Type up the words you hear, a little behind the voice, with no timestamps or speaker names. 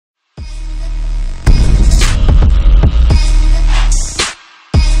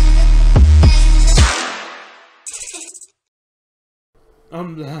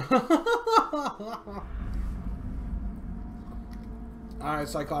Calm down. Alright,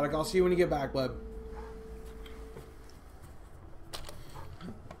 Psychotic. I'll see you when you get back, bud.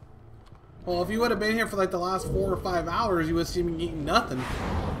 Well, if you would have been here for like the last 4 or 5 hours, you would have seen me eating nothing.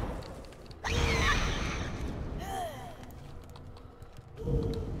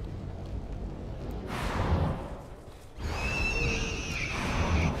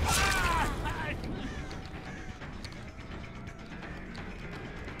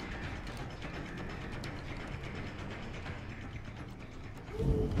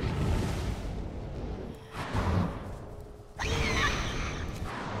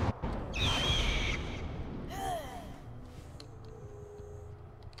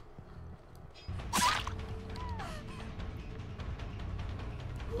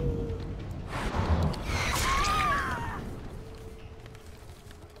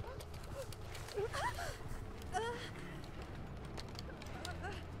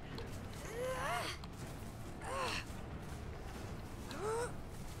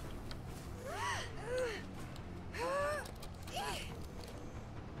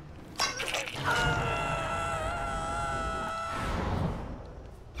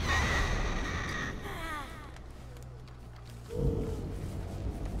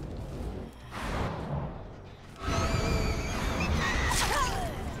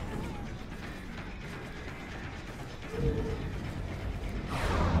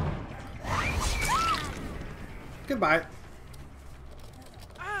 Goodbye.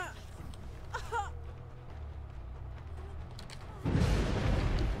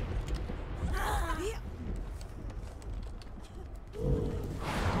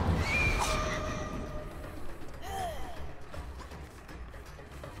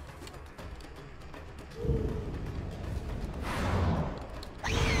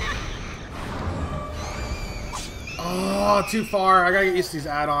 Oh, too far. I gotta get used to these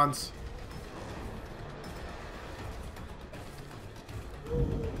add-ons.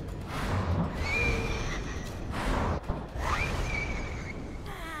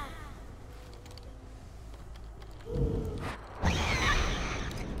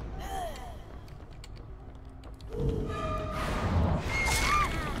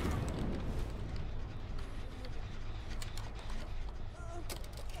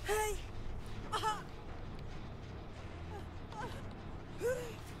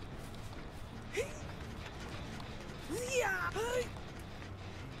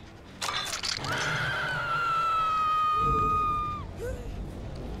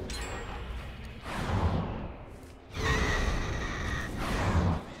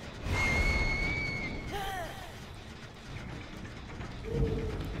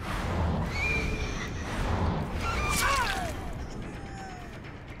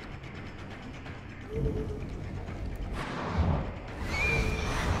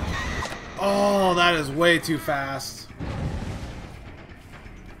 Oh, that is way too fast.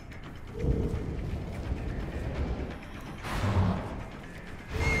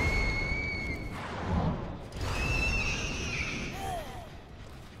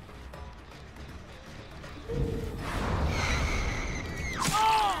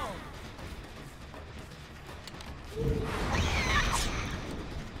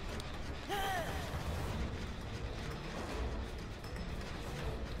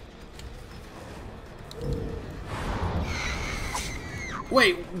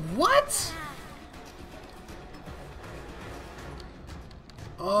 Wait, what?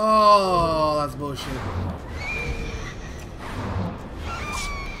 Oh, that's bullshit.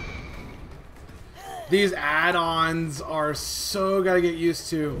 These add-ons are so gotta get used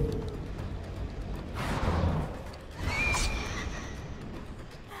to.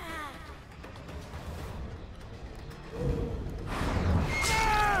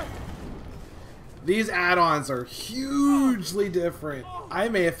 These add-ons are hugely different. I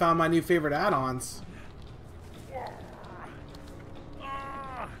may have found my new favorite add-ons.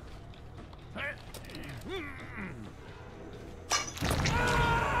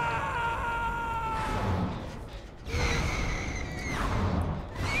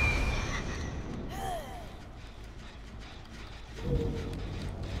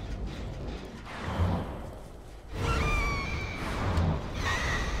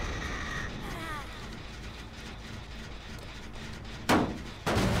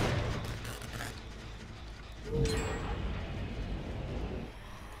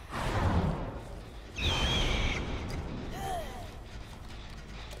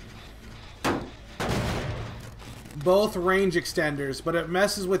 Both range extenders, but it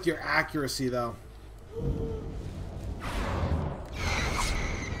messes with your accuracy though.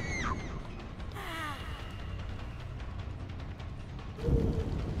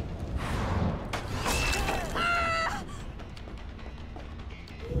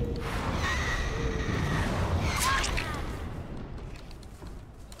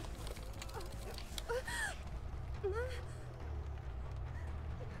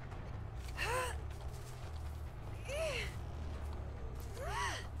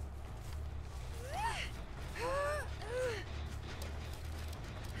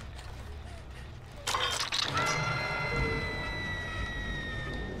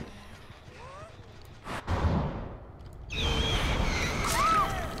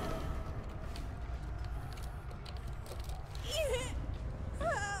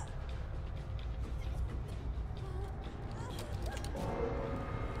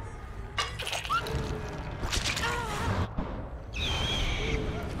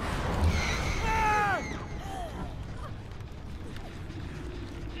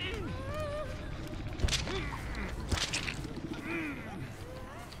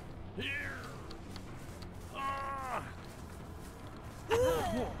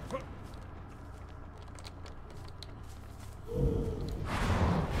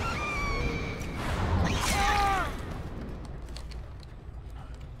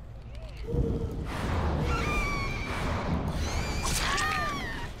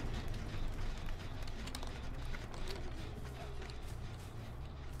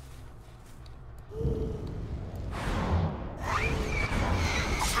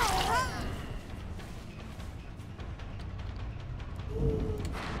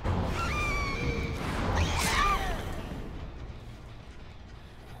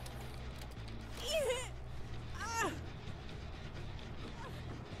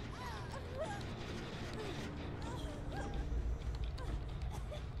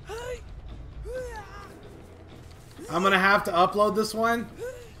 I'm gonna have to upload this one.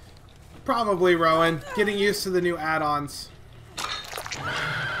 Probably, Rowan. Getting used to the new add-ons.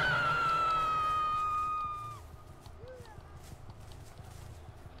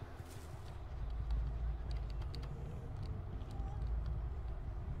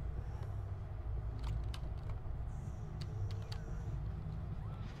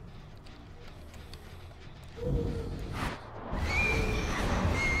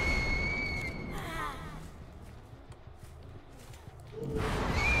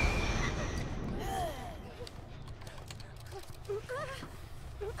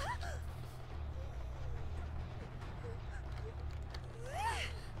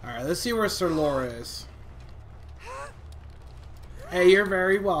 Alright, let's see where Sir Laura is. Hey, you're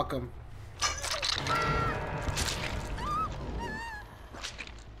very welcome.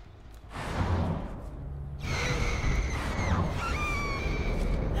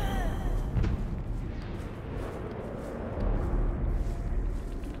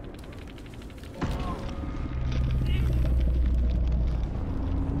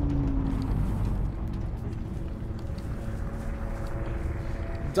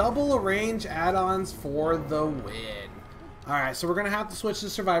 Double range add-ons for the win. Alright, so we're going to have to switch to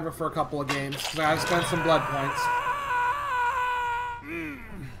Survivor for a couple of games, because I have to spend some blood points.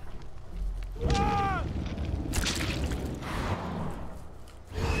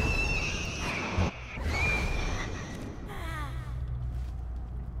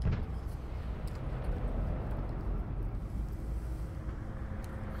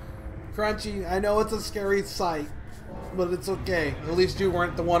 Crunchy, I know it's a scary sight, but it's okay. At least you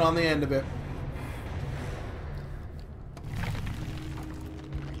weren't the one on the end of it.